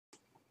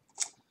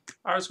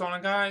Alright, what's going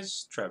on,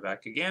 guys? Trev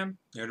back again,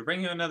 here to bring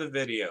you another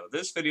video.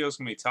 This video is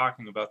going to be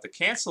talking about the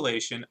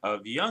cancellation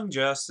of Young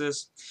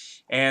Justice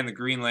and the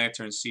Green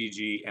Lantern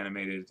CG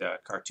animated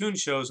cartoon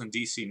shows on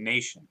DC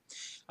Nation.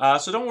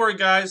 So don't worry,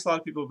 guys. A lot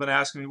of people have been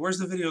asking me, where's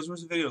the videos?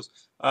 Where's the videos?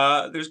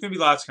 There's going to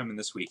be lots coming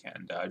this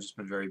weekend. I've just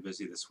been very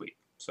busy this week.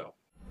 So.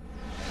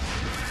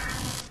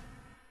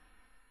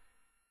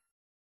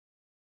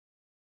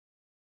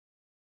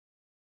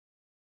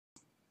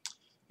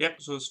 Yep,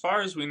 so as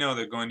far as we know,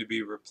 they're going to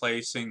be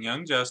replacing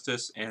Young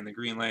Justice and the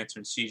Green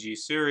Lantern CG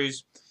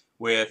series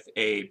with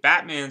a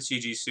Batman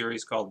CG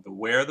series called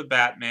Beware the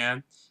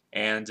Batman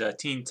and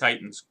Teen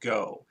Titans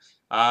Go.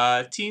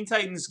 Teen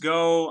Titans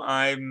Go,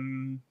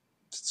 I'm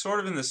sort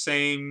of in the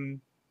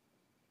same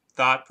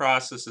thought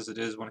process as it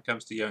is when it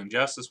comes to Young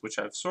Justice, which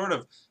I've sort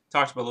of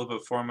talked about a little bit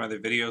before in my other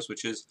videos,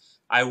 which is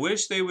I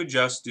wish they would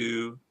just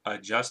do a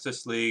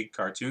Justice League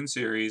cartoon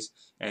series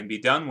and be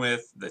done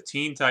with the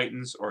Teen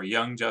Titans or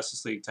Young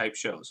Justice League type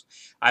shows.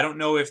 I don't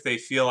know if they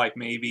feel like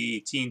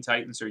maybe Teen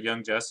Titans or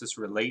Young Justice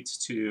relates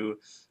to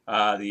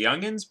the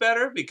youngins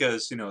better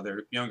because, you know,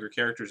 they're younger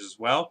characters as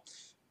well.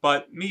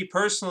 But me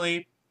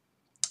personally,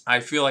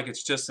 I feel like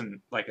it's just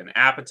like an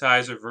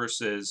appetizer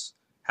versus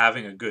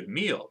having a good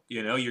meal.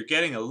 You know, you're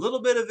getting a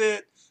little bit of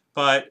it,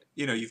 but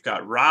you know, you've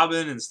got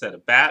Robin instead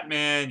of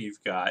Batman.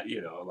 You've got,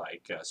 you know,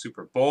 like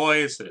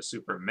Superboy instead of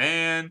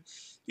Superman.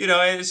 You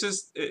know, and it's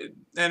just,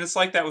 and it's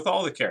like that with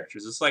all the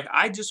characters. It's like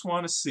I just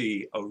want to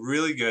see a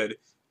really good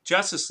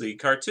Justice League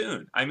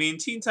cartoon. I mean,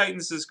 Teen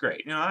Titans is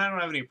great. You know, I don't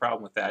have any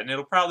problem with that, and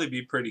it'll probably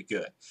be pretty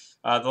good.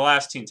 The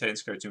last Teen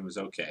Titans cartoon was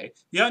okay.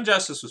 Young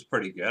Justice was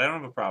pretty good. I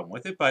don't have a problem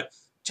with it, but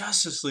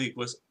Justice League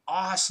was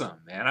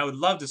awesome, man. I would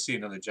love to see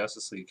another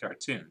Justice League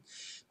cartoon.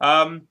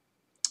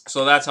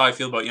 So that's how I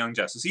feel about Young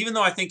Justice. Even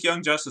though I think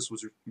Young Justice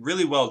was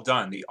really well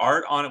done. The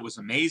art on it was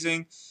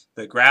amazing.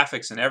 The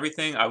graphics and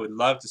everything. I would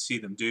love to see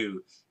them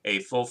do a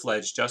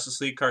full-fledged Justice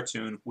League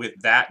cartoon with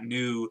that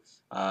new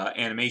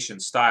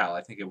animation style.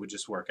 I think it would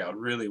just work out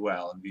really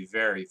well and be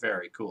very,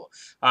 very cool.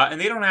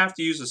 And they don't have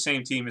to use the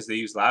same team as they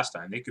used last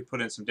time. They could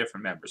put in some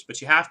different members. But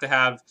you have to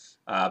have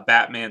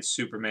Batman,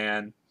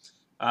 Superman,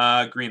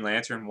 Green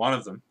Lantern. One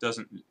of them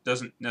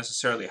doesn't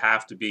necessarily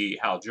have to be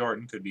Hal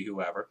Jordan. Could be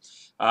whoever.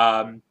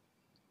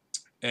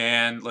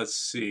 And let's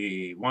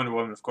see, Wonder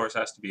Woman, of course,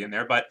 has to be in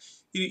there. But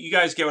you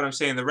guys get what I'm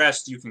saying. The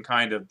rest you can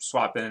kind of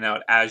swap in and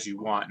out as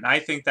you want. And I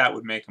think that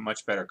would make a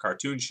much better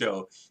cartoon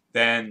show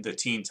than the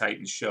Teen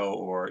Titans show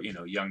or, you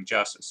know, Young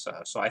Justice.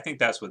 So I think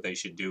that's what they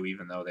should do,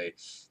 even though they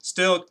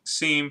still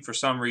seem, for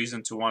some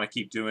reason, to want to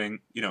keep doing,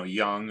 you know,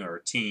 young or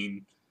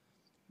teen,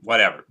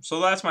 whatever. So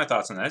that's my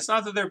thoughts on that. It's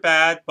not that they're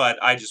bad,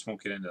 but I just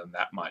won't get into them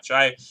that much.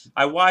 I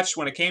watched,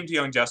 when it came to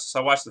Young Justice,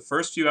 I watched the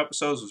first few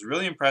episodes, was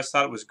really impressed,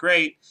 thought it was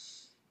great.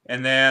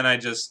 And then I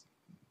just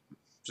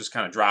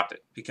kind of dropped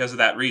it because of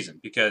that reason.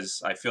 Because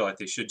I feel like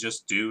they should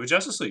just do a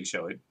Justice League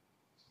show. It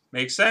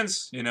makes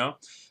sense, you know.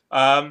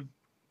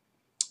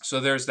 So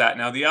there's that.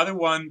 Now the other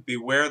one,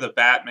 Beware the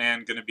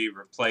Batman, going to be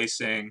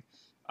replacing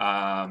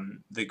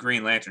the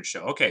Green Lantern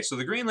show. Okay, so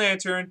the Green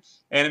Lantern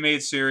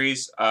animated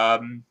series,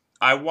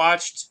 I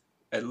watched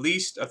at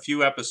least a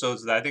few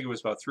episodes of that. I think it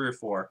was about 3 or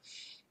 4.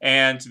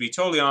 And to be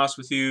totally honest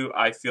with you,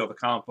 I feel the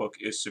comic book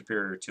is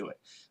superior to it.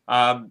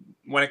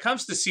 When it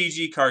comes to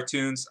CG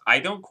cartoons, I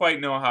don't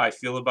quite know how I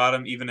feel about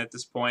them, even at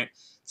this point.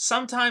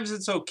 Sometimes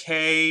it's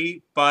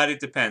okay, but it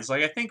depends.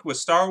 Like, I think with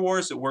Star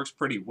Wars, it works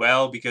pretty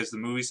well because the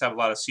movies have a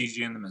lot of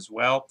CG in them as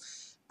well.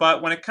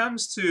 But when it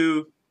comes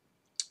to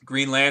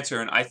Green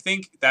Lantern, I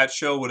think that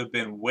show would have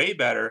been way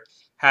better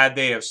had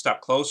they have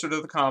stuck closer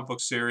to the comic book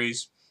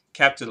series,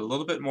 kept it a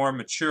little bit more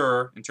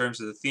mature in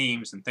terms of the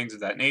themes and things of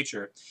that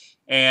nature,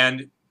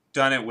 and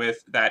done it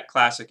with that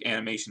classic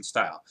animation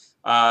style.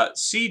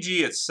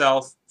 CG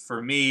itself, for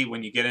me,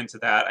 when you get into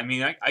that, I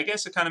mean, I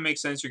guess it kind of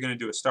makes sense. You're going to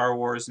do a Star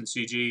Wars in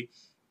CG.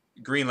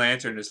 Green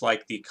Lantern is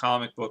like the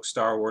comic book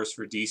Star Wars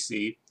for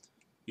DC.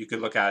 You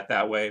could look at it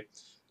that way.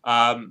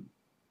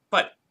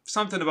 But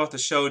something about the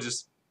show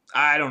just,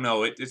 I don't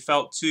know, it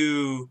felt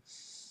too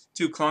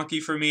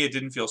clunky for me. It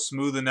didn't feel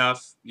smooth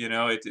enough. You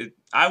know,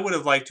 I would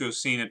have liked to have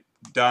seen it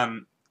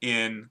done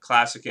in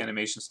classic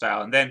animation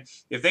style. And then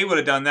if they would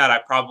have done that, I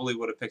probably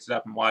would have picked it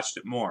up and watched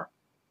it more.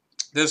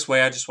 This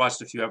way, I just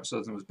watched a few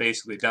episodes and was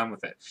basically done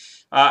with it.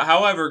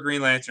 However,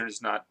 Green Lantern is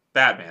not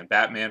Batman.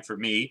 Batman, for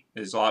me,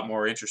 is a lot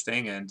more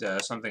interesting and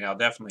something I'll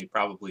definitely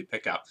probably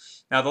pick up.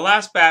 Now, the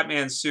last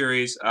Batman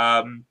series,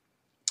 The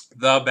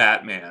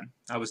Batman,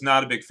 I was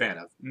not a big fan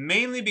of.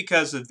 Mainly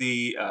because of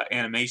the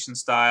animation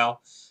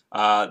style.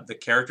 The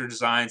character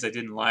designs I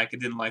didn't like. I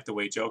didn't like the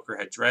way Joker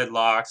had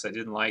dreadlocks. I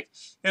didn't like,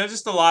 you know,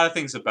 just a lot of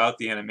things about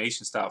the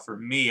animation style for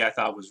me I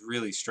thought was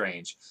really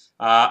strange.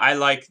 I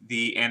like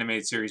the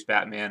animated series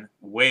Batman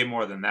way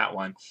more than that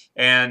one.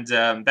 And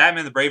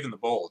Batman the Brave and the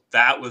Bold,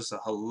 that was a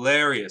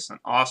hilarious and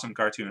awesome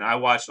cartoon. I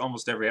watched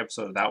almost every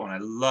episode of that one. I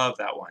love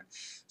that one.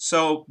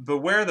 So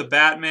Beware the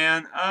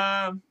Batman,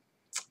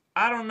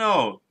 I don't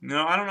know.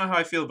 No, I don't know how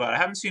I feel about it. I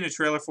haven't seen a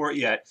trailer for it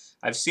yet.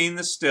 I've seen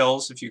the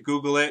stills. If you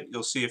Google it,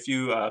 you'll see a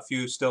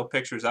few still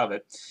pictures of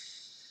it.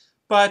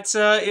 But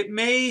it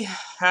may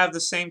have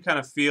the same kind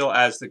of feel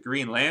as the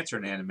Green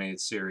Lantern animated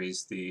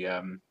series. The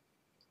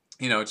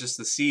just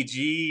the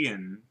CG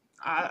and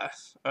I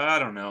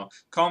don't know.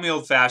 Call me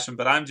old-fashioned,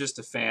 but I'm just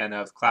a fan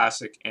of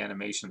classic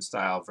animation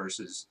style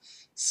versus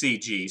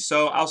CG.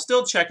 So I'll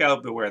still check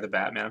out Beware the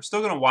Batman. I'm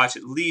still going to watch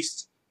at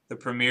least the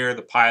premiere,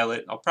 the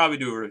pilot. I'll probably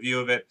do a review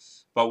of it,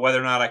 but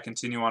whether or not I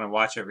continue on and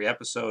watch every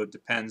episode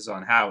depends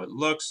on how it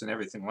looks and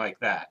everything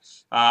like that.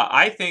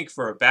 I think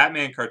for a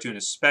Batman cartoon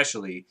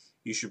especially,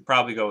 you should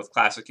probably go with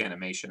classic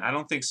animation. I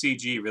don't think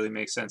CG really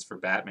makes sense for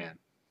Batman.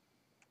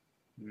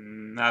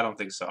 I don't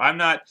think so. I'm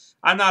not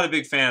a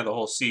big fan of the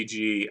whole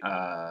CG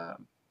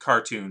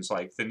cartoons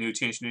like the new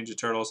Teenage Ninja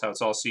Turtles, how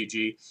it's all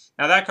CG.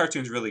 Now that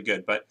cartoon's really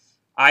good, but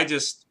I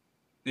just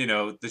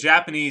the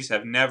Japanese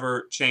have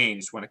never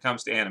changed when it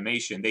comes to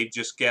animation. They've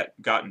just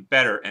gotten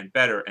better and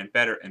better and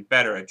better and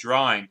better at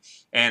drawing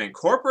and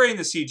incorporating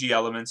the CG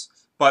elements,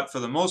 but for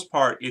the most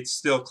part, it's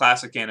still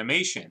classic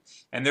animation,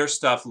 and their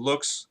stuff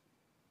looks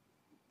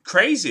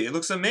crazy. It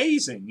looks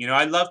amazing.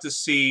 I'd love to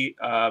see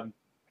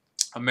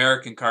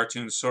American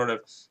cartoons sort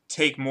of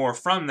take more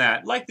from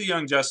that, like the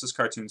Young Justice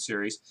cartoon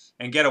series,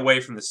 and get away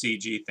from the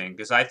CG thing,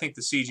 because I think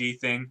the CG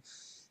thing,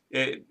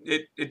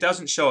 it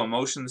doesn't show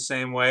emotion the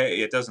same way.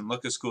 It doesn't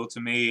look as cool to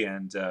me,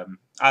 and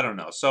I don't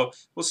know. So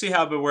we'll see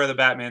how Beware the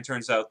Batman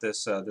turns out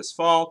this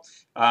fall.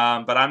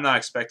 But I'm not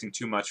expecting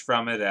too much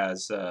from it,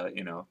 as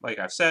like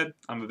I've said,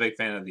 I'm a big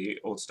fan of the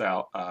old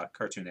style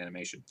cartoon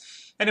animation.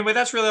 Anyway,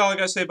 that's really all I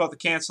got to say about the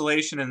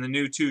cancellation and the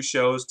new 2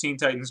 shows, Teen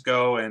Titans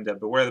Go and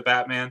Beware the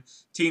Batman.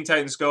 Teen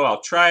Titans Go,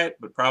 I'll try it,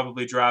 but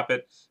probably drop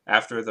it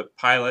after the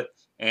pilot.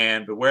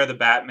 And Beware the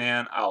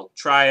Batman, I'll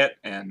try it,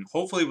 and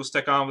hopefully we'll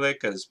stick on with it,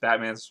 because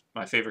Batman's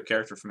my favorite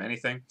character from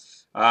anything.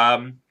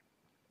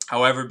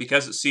 However,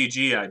 because it's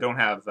CG, I don't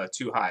have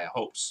too high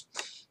hopes.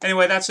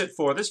 Anyway, that's it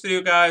for this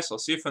video, guys. I'll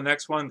see you for the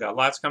next one. Got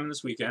lots coming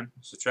this weekend.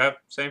 So, Trev,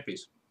 same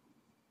peace.